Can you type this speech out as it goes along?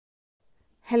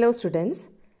Hello students,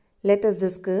 let us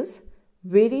discuss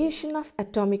variation of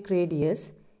atomic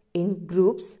radius in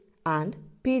groups and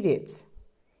periods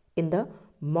in the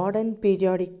modern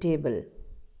periodic table.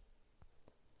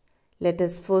 Let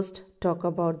us first talk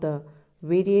about the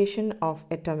variation of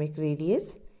atomic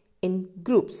radius in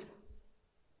groups.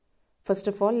 First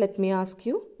of all, let me ask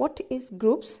you, what is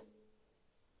groups?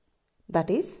 That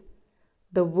is,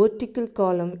 the vertical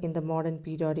column in the modern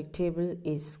periodic table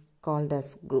is called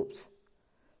as groups.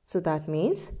 So that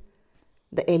means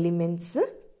the elements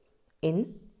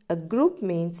in a group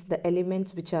means the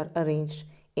elements which are arranged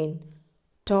in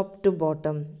top to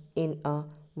bottom in a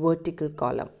vertical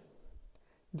column.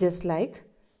 Just like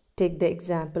take the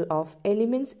example of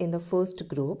elements in the first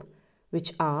group,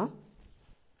 which are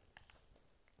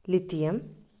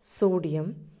lithium,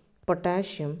 sodium,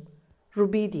 potassium,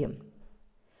 rubidium.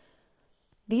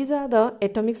 These are the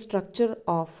atomic structure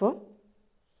of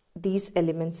these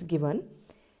elements given.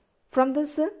 From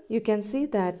this, you can see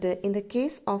that in the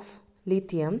case of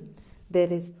lithium,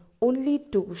 there is only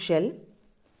 2 shells.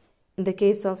 In the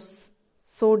case of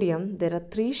sodium, there are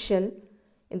 3 shells.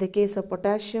 In the case of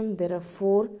potassium, there are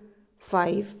 4,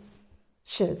 5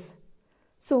 shells.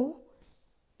 So,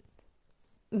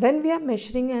 when we are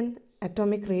measuring an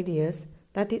atomic radius,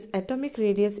 that is, atomic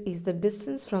radius is the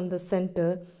distance from the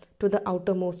center to the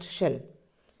outermost shell.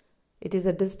 It is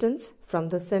a distance from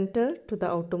the center to the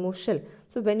outermost shell.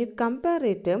 So when you compare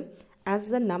it, as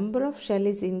the number of shell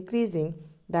is increasing,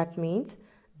 that means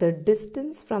the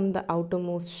distance from the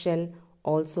outermost shell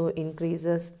also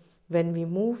increases when we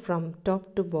move from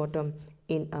top to bottom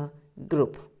in a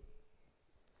group.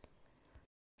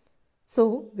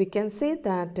 So we can say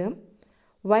that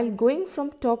while going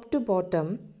from top to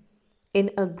bottom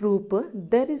in a group,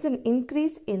 there is an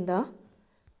increase in the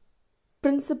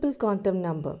principal quantum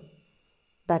number.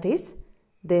 That is,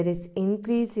 there is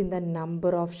increase in the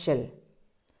number of shell.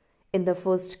 In the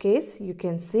first case, you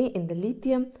can see in the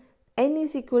lithium, n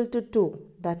is equal to 2.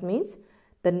 That means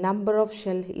the number of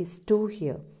shell is 2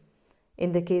 here.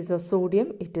 In the case of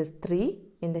sodium, it is 3.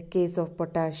 In the case of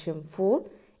potassium, 4.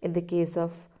 In the case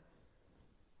of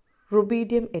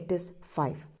rubidium, it is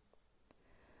 5.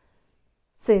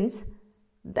 Since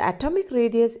the atomic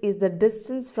radius is the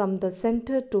distance from the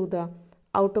center to the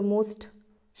outermost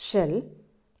shell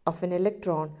of an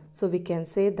electron, so we can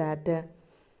say that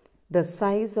the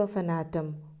size of an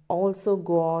atom also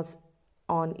goes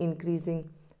on increasing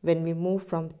when we move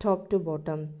from top to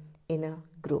bottom in a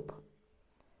group.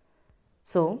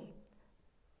 So,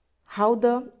 how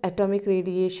the atomic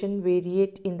radiation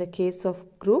variate in the case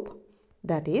of group?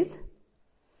 That is,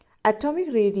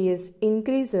 atomic radius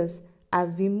increases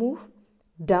as we move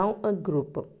down a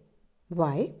group.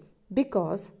 Why?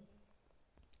 Because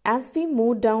as we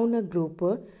move down a group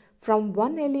from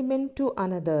one element to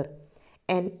another,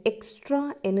 an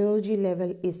extra energy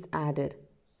level is added,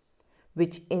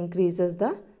 which increases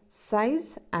the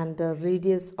size and the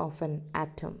radius of an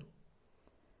atom.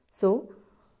 So,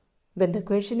 when the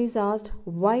question is asked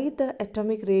why the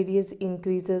atomic radius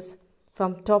increases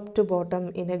from top to bottom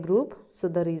in a group, so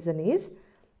the reason is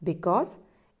because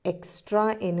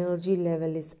extra energy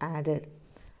level is added.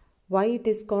 Why it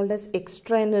is called as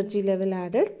extra energy level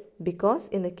added? Because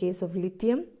in the case of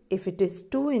lithium, if it is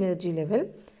 2 energy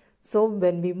level, so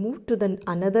when we move to the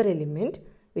another element,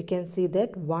 we can see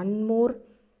that one more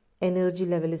energy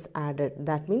level is added.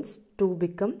 That means 2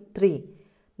 become 3.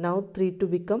 Now 3 to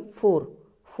become 4,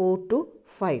 4 to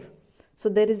 5. So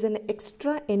there is an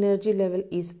extra energy level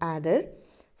is added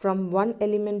from one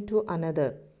element to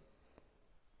another.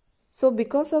 So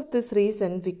because of this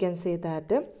reason, we can say that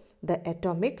the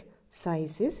atomic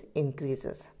size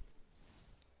increases.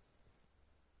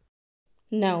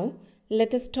 Now,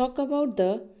 let us talk about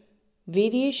the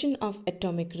variation of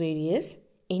atomic radius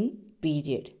in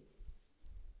period.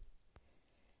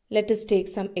 Let us take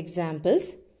some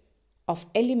examples of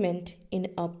element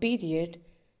in a period.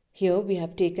 Here we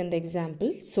have taken the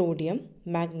example sodium,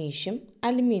 magnesium,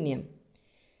 aluminium.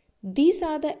 These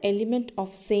are the element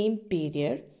of same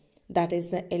period, that is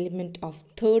the element of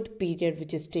third period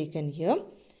which is taken here.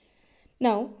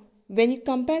 Now, when you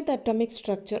compare the atomic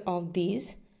structure of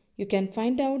these, you can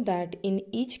find out that in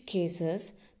each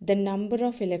cases, the number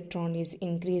of electron is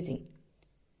increasing.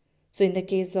 So, in the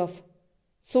case of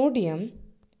sodium,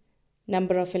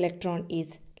 number of electron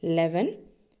is 11.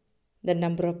 The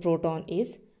number of proton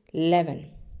is 11.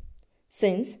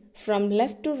 Since from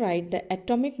left to right, the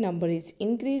atomic number is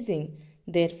increasing,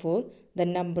 therefore, the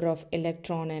number of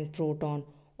electron and proton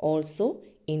also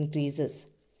increases.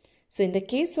 So, in the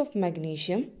case of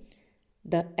magnesium,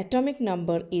 the atomic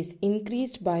number is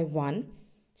increased by 1.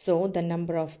 So the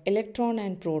number of electron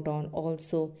and proton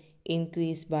also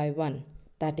increase by 1.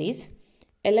 That is,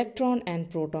 electron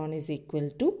and proton is equal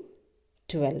to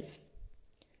 12.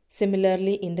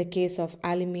 Similarly, in the case of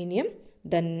aluminium,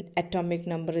 the atomic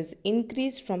number is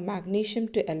increased from magnesium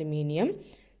to aluminium.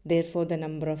 Therefore, the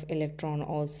number of electron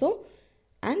also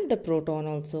and the proton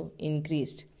also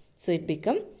increased. So it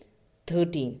become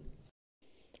 13.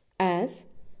 As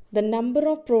the number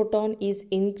of proton is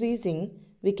increasing,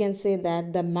 we can say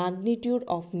that the magnitude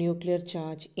of nuclear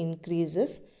charge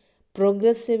increases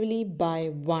progressively by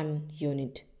 1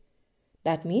 unit.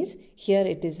 That means here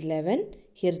it is 11,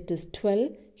 here it is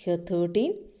 12, here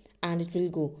 13, and it will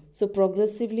go. So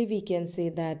progressively we can say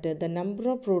that the number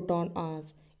of proton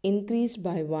is increased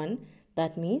by 1.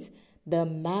 That means the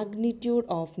magnitude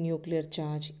of nuclear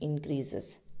charge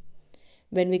increases.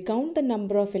 When we count the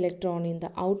number of electron in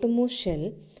the outermost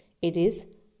shell, it is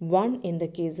 1 in the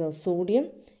case of sodium,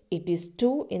 it is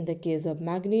 2 in the case of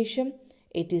magnesium,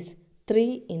 it is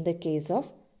 3 in the case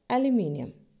of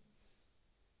aluminium.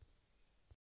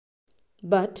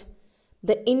 But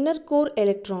the inner core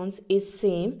electrons is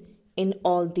same in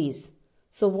all these.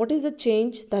 So what is the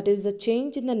change? That is the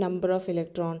change in the number of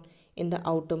electron in the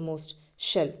outermost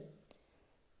shell.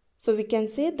 So we can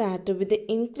say that with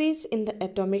the increase in the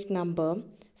atomic number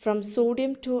from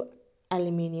sodium to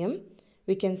aluminium,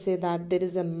 we can say that there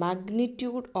is a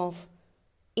magnitude of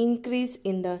increase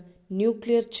in the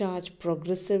nuclear charge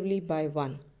progressively by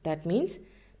 1. That means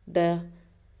the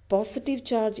positive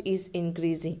charge is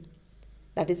increasing.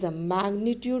 That is the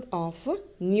magnitude of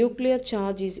nuclear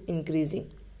charge is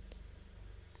increasing.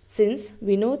 Since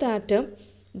we know that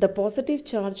the positive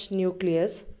charge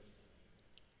nucleus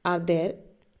are there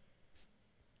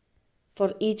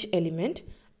for each element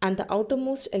and the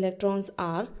outermost electrons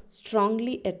are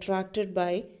strongly attracted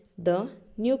by the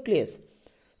nucleus.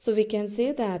 So we can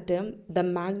say that the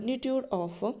magnitude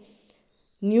of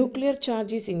nuclear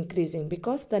charge is increasing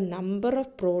because the number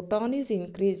of proton is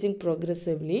increasing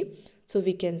progressively. So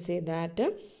we can say that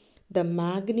the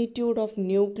magnitude of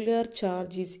nuclear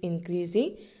charge is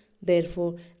increasing.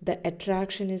 Therefore, the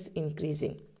attraction is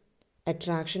increasing.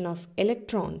 Attraction of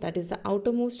electron, that is the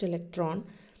outermost electron,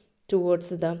 towards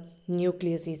the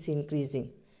nucleus is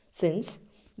increasing. Since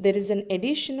there is an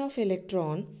addition of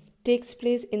electron takes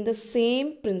place in the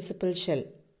same principal shell.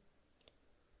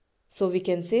 So we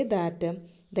can say that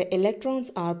the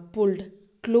electrons are pulled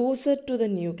closer to the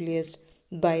nucleus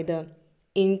by the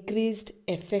increased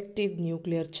effective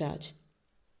nuclear charge.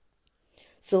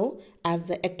 So as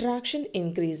the attraction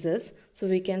increases, so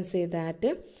we can say that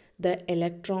the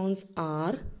electrons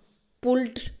are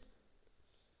pulled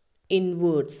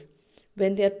inwards.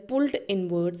 When they are pulled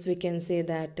inwards, we can say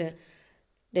that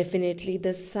definitely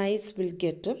the size will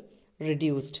get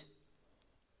reduced.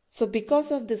 So because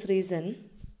of this reason,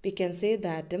 we can say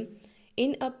that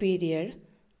in a period,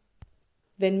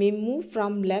 when we move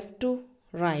from left to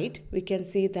right, we can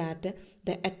see that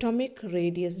the atomic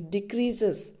radius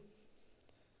decreases.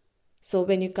 So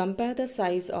when you compare the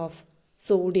size of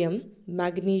sodium,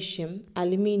 magnesium,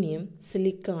 aluminium,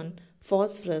 silicon,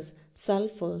 phosphorus,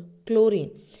 sulfur,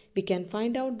 chlorine, we can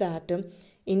find out that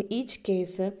in each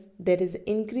case there is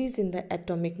increase in the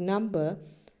atomic number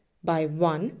by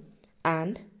 1,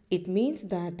 and it means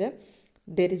that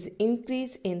there is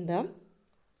increase in the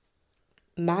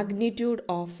magnitude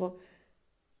of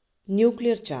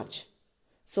nuclear charge.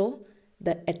 So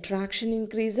the attraction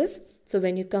increases. So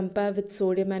when you compare with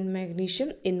sodium and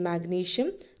magnesium, in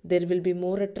magnesium there will be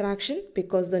more attraction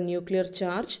because the nuclear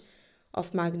charge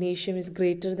of magnesium is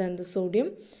greater than the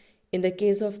sodium. In the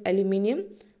case of aluminium,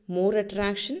 more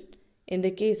attraction. In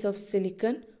the case of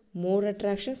silicon, more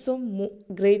attraction. So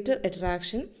greater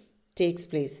attraction takes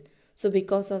place. So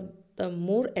because of the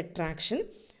more attraction,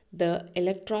 the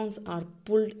electrons are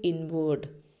pulled inward.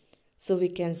 So we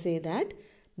can say that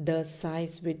the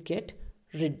size will get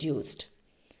reduced.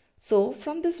 So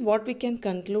from this what we can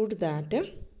conclude that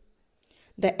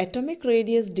the atomic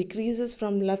radius decreases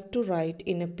from left to right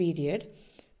in a period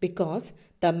because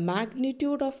the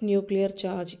magnitude of nuclear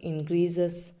charge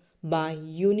increases by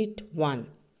unit 1,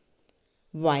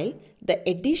 while the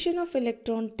addition of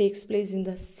electron takes place in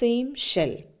the same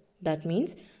shell. That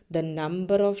means the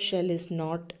number of shell is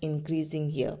not increasing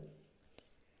here.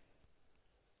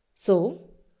 So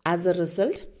as a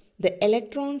result, the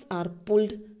electrons are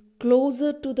pulled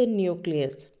closer to the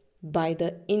nucleus by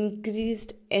the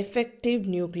increased effective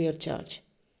nuclear charge.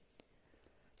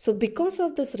 So because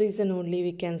of this reason only,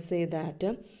 we can say that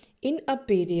in a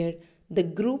period, the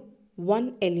group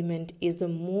 1 element is the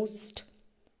most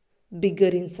bigger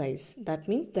in size. That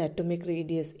means the atomic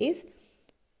radius is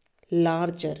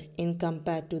larger in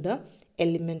compared to the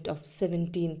element of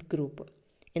 17th group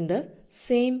in the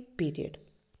same period.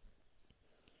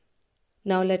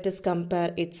 Now let us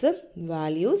compare its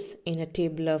values in a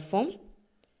tabular form.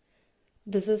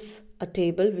 This is a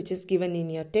table which is given in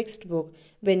your textbook.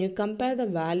 When you compare the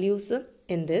values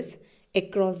in this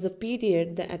across the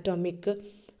period, the atomic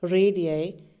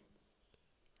radii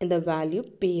in the value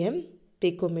pm,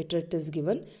 picometer it is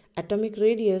given. Atomic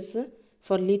radius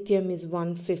for lithium is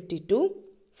 152,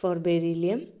 for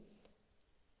beryllium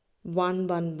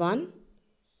 111,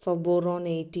 for boron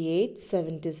 88,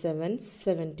 77,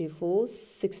 74,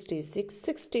 66,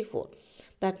 64.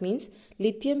 That means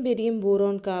lithium, barium,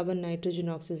 boron, carbon, nitrogen,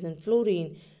 oxygen,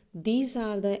 fluorine, these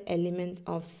are the elements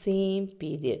of same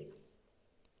period.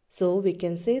 So we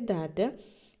can say that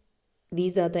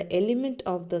these are the element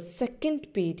of the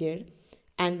second period,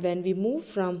 and when we move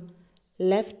from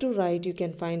left to right, you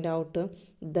can find out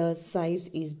the size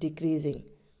is decreasing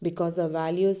because the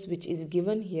values which is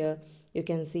given here, you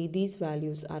can see these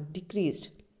values are decreased.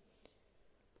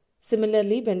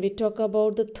 Similarly, when we talk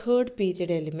about the third period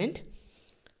element,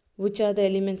 which are the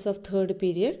elements of third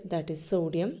period? That is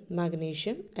sodium,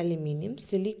 magnesium, aluminium,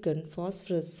 silicon,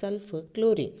 phosphorus, sulfur,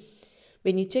 chlorine.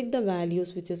 When you check the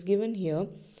values which is given here,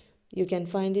 you can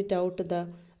find it out the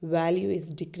value is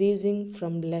decreasing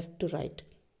from left to right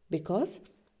because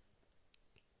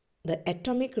the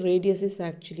atomic radius is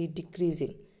actually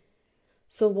decreasing.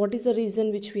 So what is the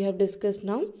reason which we have discussed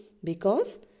now?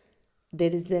 Because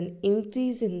there is an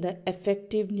increase in the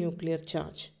effective nuclear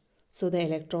charge. So the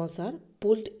electrons are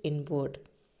pulled inward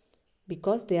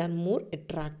because they are more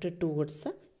attracted towards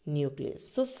the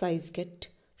nucleus. So size get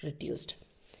reduced.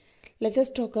 Let us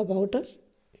talk about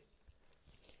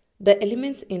the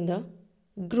elements in the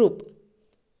group.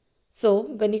 So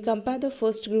when you compare the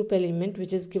first group element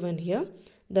which is given here,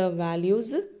 the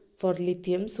values for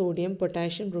lithium, sodium,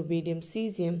 potassium, rubidium,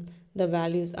 cesium, the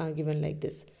values are given like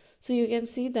this. So you can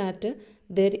see that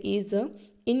there is a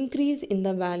increase in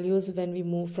the values when we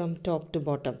move from top to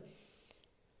bottom.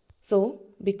 So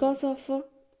because of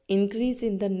increase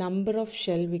in the number of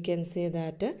shell, we can say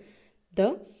that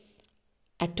the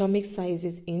atomic size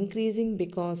is increasing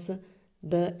because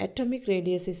the atomic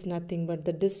radius is nothing but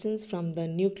the distance from the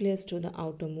nucleus to the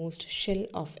outermost shell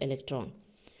of electron.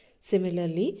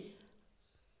 Similarly,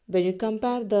 when you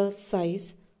compare the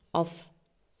size of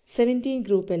 17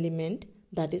 group element,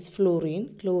 that is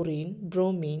fluorine, chlorine,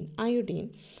 bromine,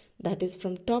 iodine, that is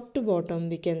from top to bottom,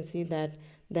 we can see that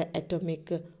the atomic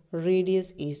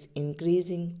radius is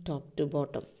increasing top to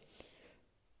bottom.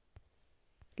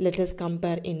 Let us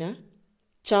compare in a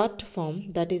chart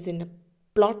form, that is in a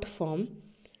plot form.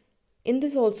 In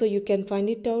this also you can find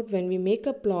it out when we make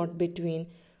a plot between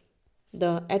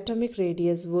the atomic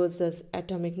radius versus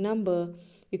atomic number.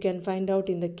 You can find out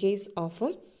in the case of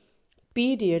a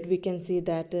period, we can see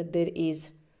that the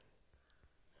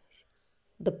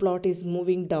plot is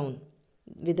moving down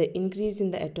with the increase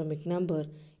in the atomic number.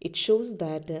 It shows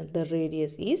that the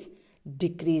radius is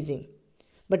decreasing.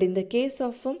 But in the case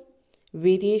of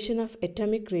variation of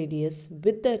atomic radius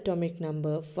with the atomic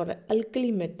number for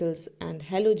alkali metals and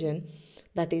halogen,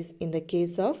 that is in the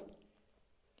case of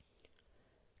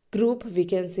group, we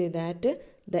can say that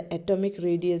the atomic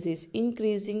radius is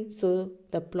increasing, so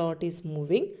the plot is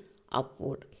moving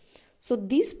upward. So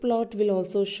this plot will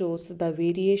also shows the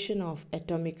variation of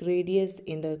atomic radius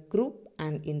in the group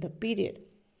and in the period.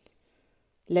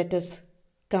 Let us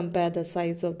compare the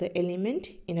size of the element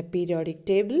in a periodic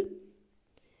table.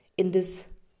 In this,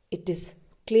 it is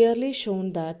clearly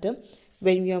shown that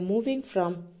when we are moving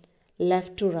from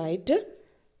left to right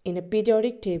in a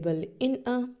periodic table in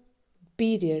a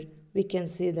period, we can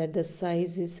say that the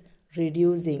size is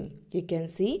reducing. You can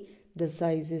see the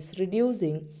size is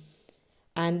reducing.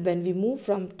 And when we move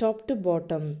from top to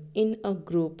bottom in a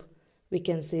group, we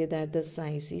can say that the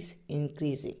size is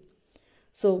increasing.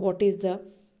 So what is the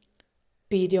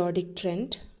periodic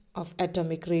trend of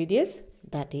atomic radius?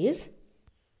 That is,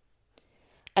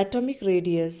 atomic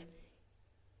radius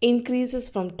increases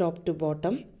from top to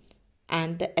bottom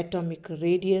and the atomic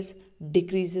radius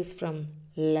decreases from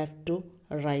left to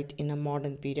right in a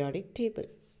modern periodic table.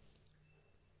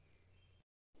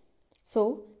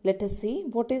 So let us see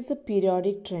what is the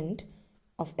periodic trend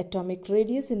of atomic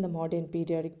radius in the modern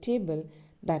periodic table.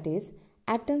 That is,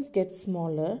 atoms get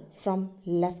smaller from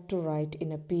left to right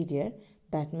in a period.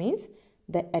 That means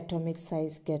the atomic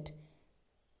size get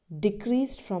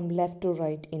decreased from left to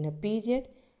right in a period,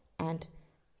 and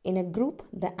in a group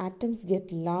the atoms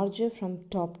get larger from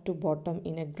top to bottom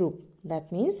in a group.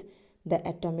 That means the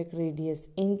atomic radius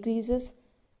increases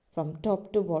from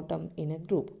top to bottom in a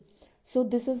group. So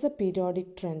this is the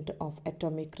periodic trend of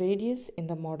atomic radius in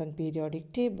the modern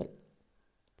periodic table.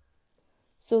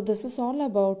 So this is all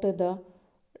about the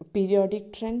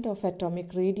periodic trend of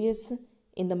atomic radius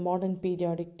in the modern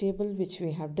periodic table, which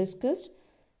we have discussed.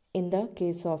 In the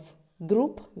case of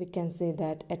group, we can say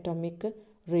that atomic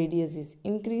radius is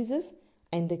increases.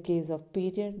 In the case of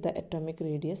period, the atomic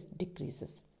radius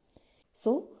decreases.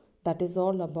 So that is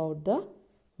all about the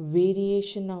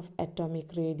variation of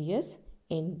atomic radius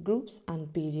in groups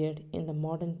and period in the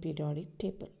modern periodic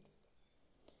table.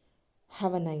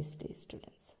 Have a nice day,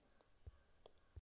 students.